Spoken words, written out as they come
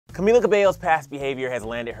Camila Cabello's past behavior has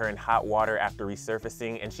landed her in hot water after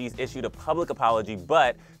resurfacing, and she's issued a public apology,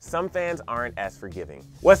 but some fans aren't as forgiving.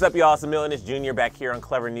 What's up, y'all? It's Emile Ennis Jr. back here on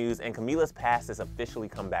Clevver News, and Camila's past has officially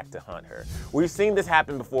come back to haunt her. We've seen this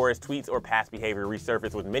happen before as tweets or past behavior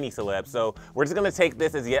resurface with many celebs, so we're just gonna take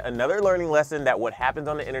this as yet another learning lesson that what happens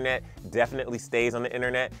on the internet definitely stays on the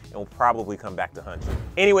internet and will probably come back to haunt you.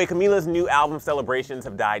 Anyway, Camila's new album celebrations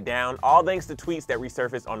have died down, all thanks to tweets that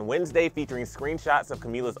resurfaced on Wednesday featuring screenshots of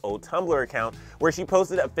Camila's old Tumblr account where she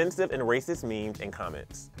posted offensive and racist memes and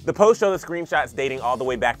comments. The post showed the screenshots dating all the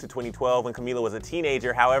way back to 2012 when Camila was a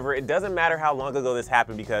teenager. However, it doesn't matter how long ago this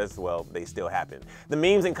happened because, well, they still happen. The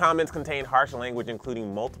memes and comments contain harsh language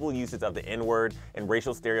including multiple uses of the N-word and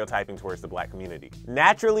racial stereotyping towards the Black community.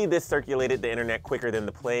 Naturally, this circulated the internet quicker than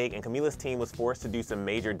the plague, and Camila's team was forced to do some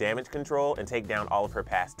major damage control and take down all of her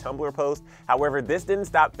past Tumblr posts. However, this didn't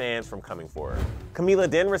stop fans from coming for her. Camila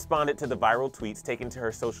then responded to the viral tweets taken to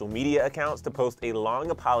her social media accounts to post a long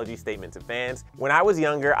apology statement to fans. When I was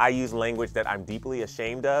younger, I used language that I'm deeply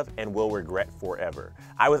ashamed of and will regret forever.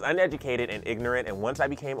 I was uneducated and ignorant, and once I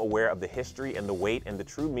became aware of the history and the weight and the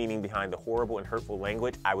true meaning behind the horrible and hurtful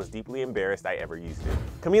language, I was deeply embarrassed I ever used it.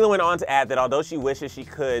 Camila went on to add that although she wishes she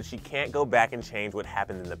could, she can't go back and change what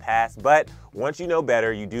happened in the past, but once you know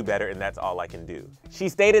better, you do better, and that's all I can do. She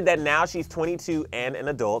stated that now she's 22 and an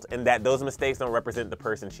adult, and that those mistakes don't represent the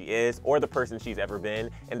person she is or the person she's ever been,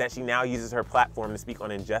 and that she now uses her platform to speak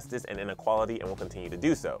on injustice and inequality and will continue to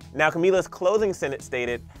do so. Now, Camila's closing sentence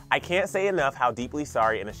stated, "I can't say enough how deeply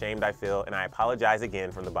sorry and ashamed I feel, and I apologize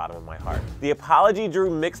again from the bottom of my heart." The apology drew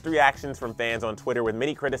mixed reactions from fans on Twitter, with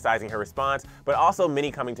many criticizing her response, but also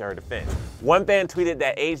many coming to her defense. One fan tweeted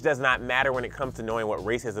that age does not matter when it comes to knowing what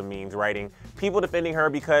racism means, writing, "People defending her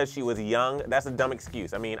because she was young, that's a dumb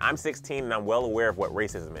excuse. I mean, I'm 16 and I'm well aware of what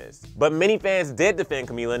racism is." But many fans did defend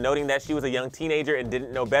Camila, noting that she was a young teenager and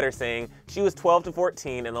didn't know better, saying she was 12 to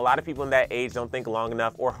 14 and a lot of people in that age don't think long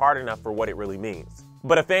enough or hard enough for what it really means.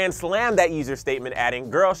 But a fan slammed that user's statement, adding,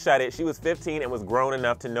 "Girl, shut it. She was 15 and was grown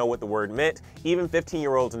enough to know what the word meant. Even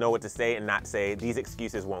 15-year-olds know what to say and not say. These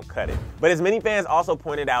excuses won't cut it." But as many fans also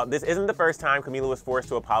pointed out, this isn't the first time Camila was forced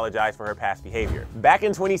to apologize for her past behavior. Back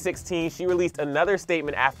in 2016, she released another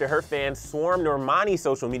statement after her fans swarmed Normani's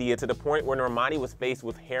social media to the point where Normani was faced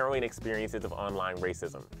with harrowing experiences of online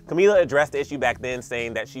racism. Camila addressed the issue back then,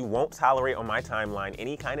 saying that she won't tolerate on my timeline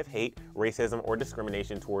any kind of hate, racism, or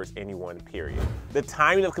discrimination towards anyone, period. The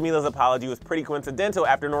timing of Camila's apology was pretty coincidental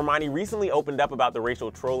after Normani recently opened up about the racial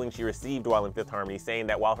trolling she received while in Fifth Harmony, saying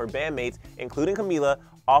that while her bandmates, including Camila,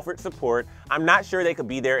 offered support, I'm not sure they could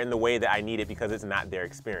be there in the way that I needed because it's not their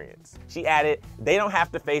experience. She added, "They don't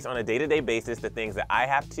have to face on a day-to-day basis the things that I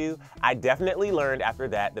have to. I definitely learned after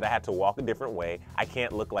that I had to walk a different way. I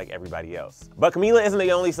can't look like everybody else." But Camila isn't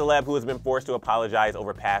the only celeb who has been forced to apologize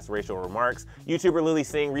over past racial remarks. YouTuber Lily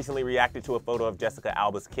Singh recently reacted to a photo of Jessica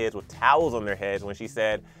Alba's kids with towels on their heads when she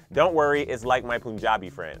said, "Don't worry, it's like my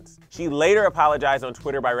Punjabi friends." She later apologized on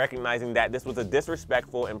Twitter by recognizing that this was a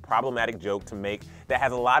disrespectful and problematic joke to make that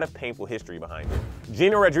has a lot of painful history behind it.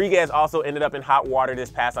 Gina Rodriguez also ended up in hot water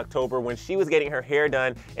this past October when she was getting her hair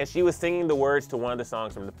done and she was singing the words to one of the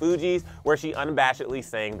songs from the Fugees where she unabashedly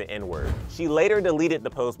sang the N-word. She later deleted the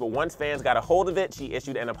post, but once fans got a hold of it, she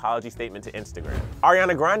issued an apology statement to Instagram.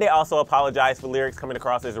 Ariana Grande also apologized for lyrics coming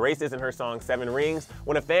across as racist in her song 7 Rings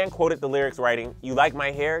when a fan quoted the lyrics writing, "You like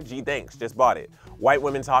my hair? Gee, thanks, just bought it. White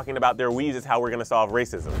women talking about their weaves is how we're gonna solve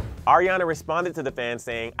racism." Ariana responded to the fans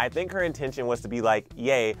saying, "I think her intention was to be like,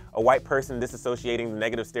 yay, a white person disassociating the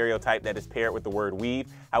negative stereotype that is paired with the word weave.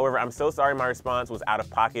 However, I'm so sorry my response was out of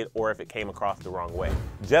pocket or if it came across the wrong way."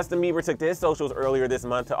 Justin Bieber took to his socials earlier this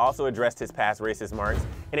month to also address his past racist marks.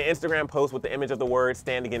 In an Instagram post with the image of the word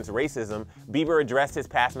 "Stand Against Racism," Bieber addressed his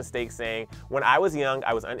past mistakes saying, "When I was young,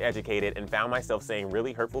 I was uneducated and found myself saying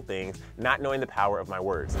really hurtful things, not knowing the power of my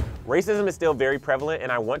words. Racism is still very prevalent,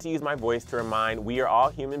 and I want to use my voice to remind we are all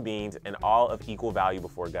human beings and all of equal value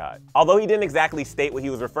before God." Although he didn't exactly state what he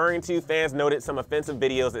was referring to, fans noted some offensive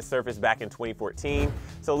videos that surfaced back in 2014.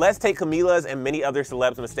 So let's take Camila's and many other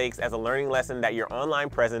celebs' mistakes as a learning lesson that your online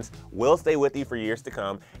presence will stay with you for years to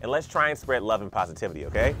come, and let's try and spread love and positivity,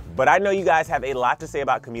 okay? But I know you guys have a lot to say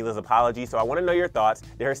about Camila's apology, so I want to know your thoughts.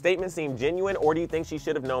 Did her statement seem genuine, or do you think she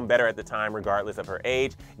should have known better at the time regardless of her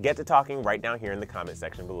age? Get to talking right down here in the comment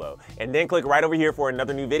section below. And then click right over here for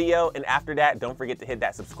another new video, and after that, don't forget to hit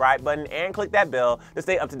that subscribe button and click that bell to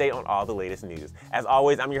stay up to date on all the latest news. As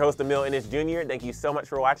always, I'm your host, Emile Ennis Jr. Thank you so much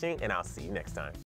for watching, and I'll see you next time.